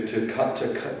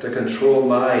to control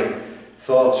my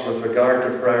thoughts with regard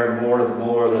to prayer more and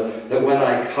more, that when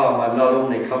I come, I'm not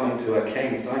only coming to a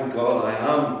king, thank God I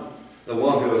am the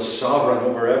one who is sovereign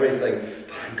over everything,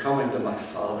 but I'm coming to my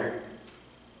Father.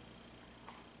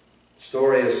 The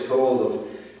story is told of,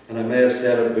 and I may have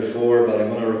said it before, but I'm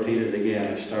going to repeat it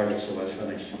again. I started, so I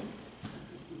finished.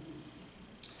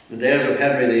 The days of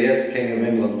Henry VIII, King of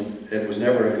England, it was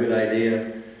never a good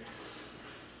idea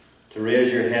to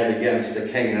raise your head against the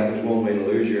king. That was one way to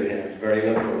lose your head, very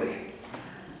literally.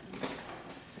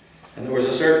 And there was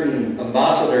a certain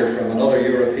ambassador from another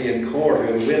European court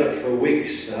who had waited for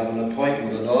weeks to have an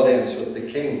appointment, an audience with the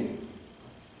king.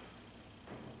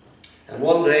 And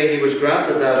one day he was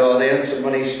granted that audience, and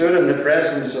when he stood in the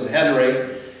presence of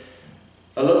Henry,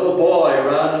 a little boy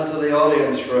ran into the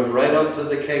audience room right up to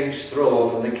the king's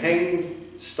throne, and the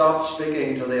king stopped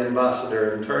speaking to the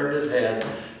ambassador and turned his head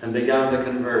and began to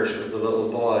converse with the little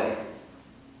boy.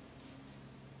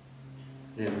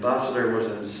 The ambassador was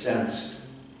incensed.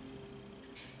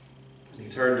 He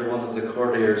turned to one of the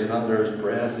courtiers, and under his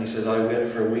breath he says, "I wait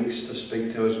for weeks to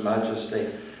speak to His Majesty,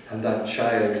 and that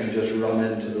child can just run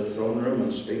into the throne room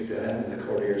and speak to him." And the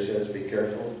courtier says, "Be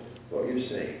careful what you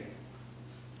say.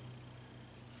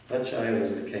 That child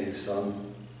is the king's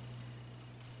son.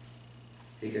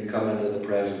 He can come into the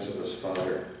presence of his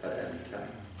father at any time."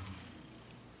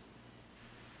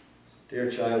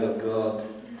 Dear child of God,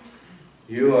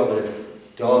 you are the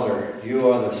daughter, you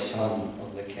are the son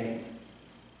of the King.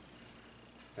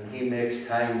 And He makes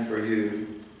time for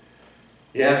you.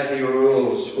 Yes, He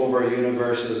rules over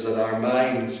universes that our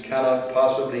minds cannot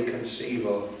possibly conceive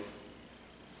of.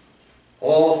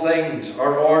 All things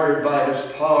are ordered by His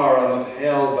power and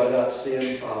upheld by that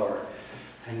same power.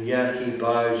 And yet He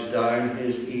bows down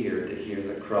His ear to hear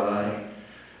the cry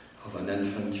of an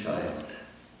infant child.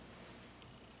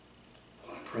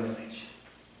 What a privilege.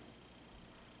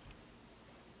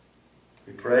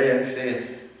 We pray in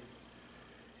faith.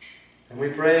 And we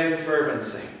pray in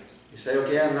fervency. You say,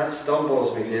 again, that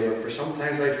stumbles me, David, for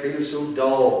sometimes I feel so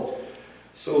dull,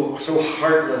 so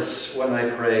heartless when I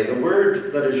pray. The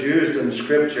word that is used in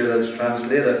Scripture that's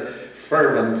translated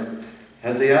fervent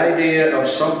has the idea of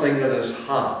something that is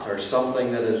hot or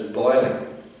something that is boiling.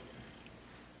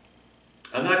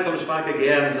 And that comes back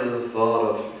again to the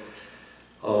thought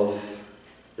of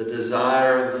the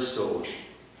desire of the soul.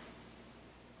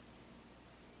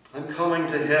 I'm coming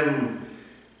to Him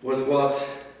with what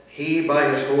He, by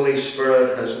His Holy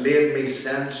Spirit, has made me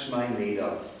sense my need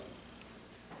of.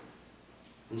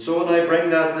 And so when I bring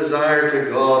that desire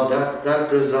to God, that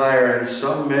desire in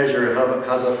some measure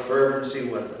has a fervency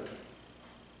with it.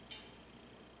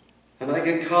 And I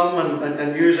can come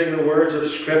and using the words of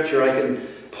Scripture, I can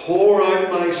pour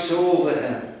out my soul to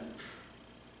Him.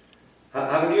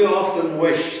 Haven't you often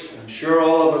wished, I'm sure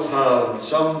all of us have, at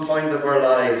some point of our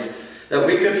lives, that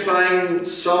we could find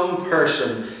some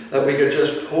person that we could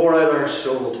just pour out our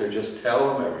soul to, just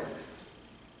tell them everything?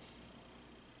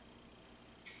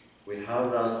 We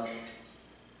have that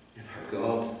in our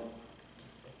God.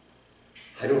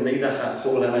 I don't need to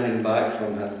hold anything back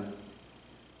from Him.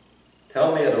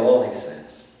 Tell me it all, He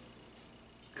says.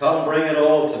 Come, bring it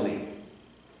all to me.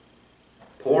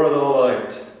 Pour it all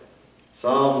out.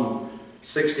 Psalm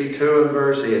 62 and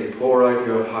verse 8, pour out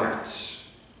your hearts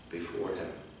before Him.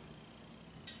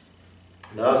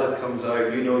 And as it comes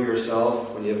out, you know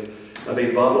yourself, when you've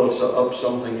maybe bottled up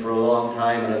something for a long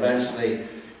time and eventually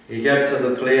you get to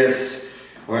the place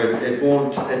where it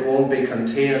won't be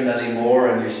contained anymore,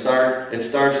 and it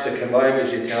starts to come out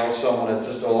as you tell someone. It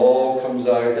just all comes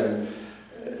out in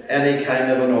any kind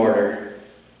of an order.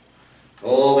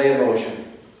 All the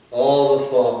emotion, all the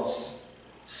thoughts,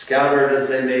 scattered as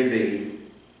they may be.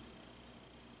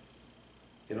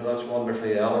 You know, that's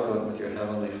wonderfully eloquent with your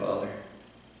Heavenly Father.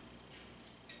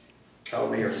 Tell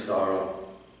me your sorrow.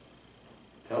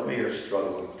 Tell me your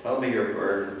struggle. Tell me your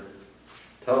burden.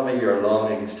 Tell me your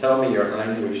longings. Tell me your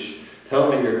anguish. Tell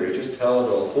me your grief. Just tell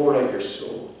it all. Pour out your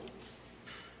soul.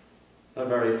 That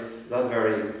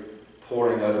very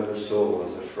pouring out of the soul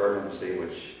is a fervency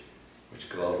which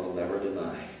God will never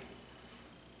deny.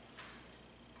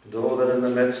 And oh, that in the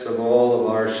midst of all of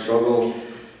our struggle,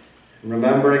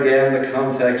 remember again the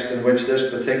context in which this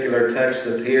particular text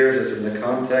appears. It's in the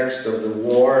context of the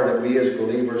war that we as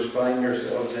believers find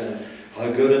ourselves in. How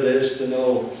good it is to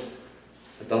know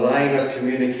that the line of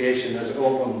communication is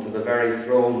open to the very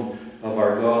throne of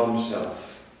our God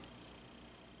Himself.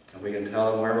 And we can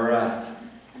tell Him where we're at.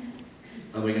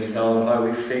 And we can tell Him how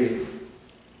we feel.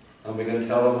 And we can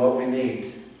tell Him what we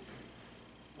need.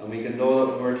 And we can know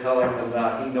that when we're telling Him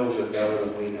that, He knows it better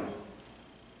than we know.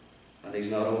 And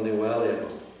He's not only well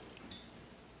able,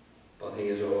 but He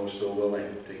is also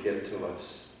willing to give to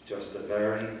us just the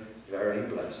very, very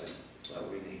blessing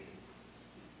that we need.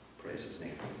 Praise His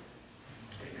name.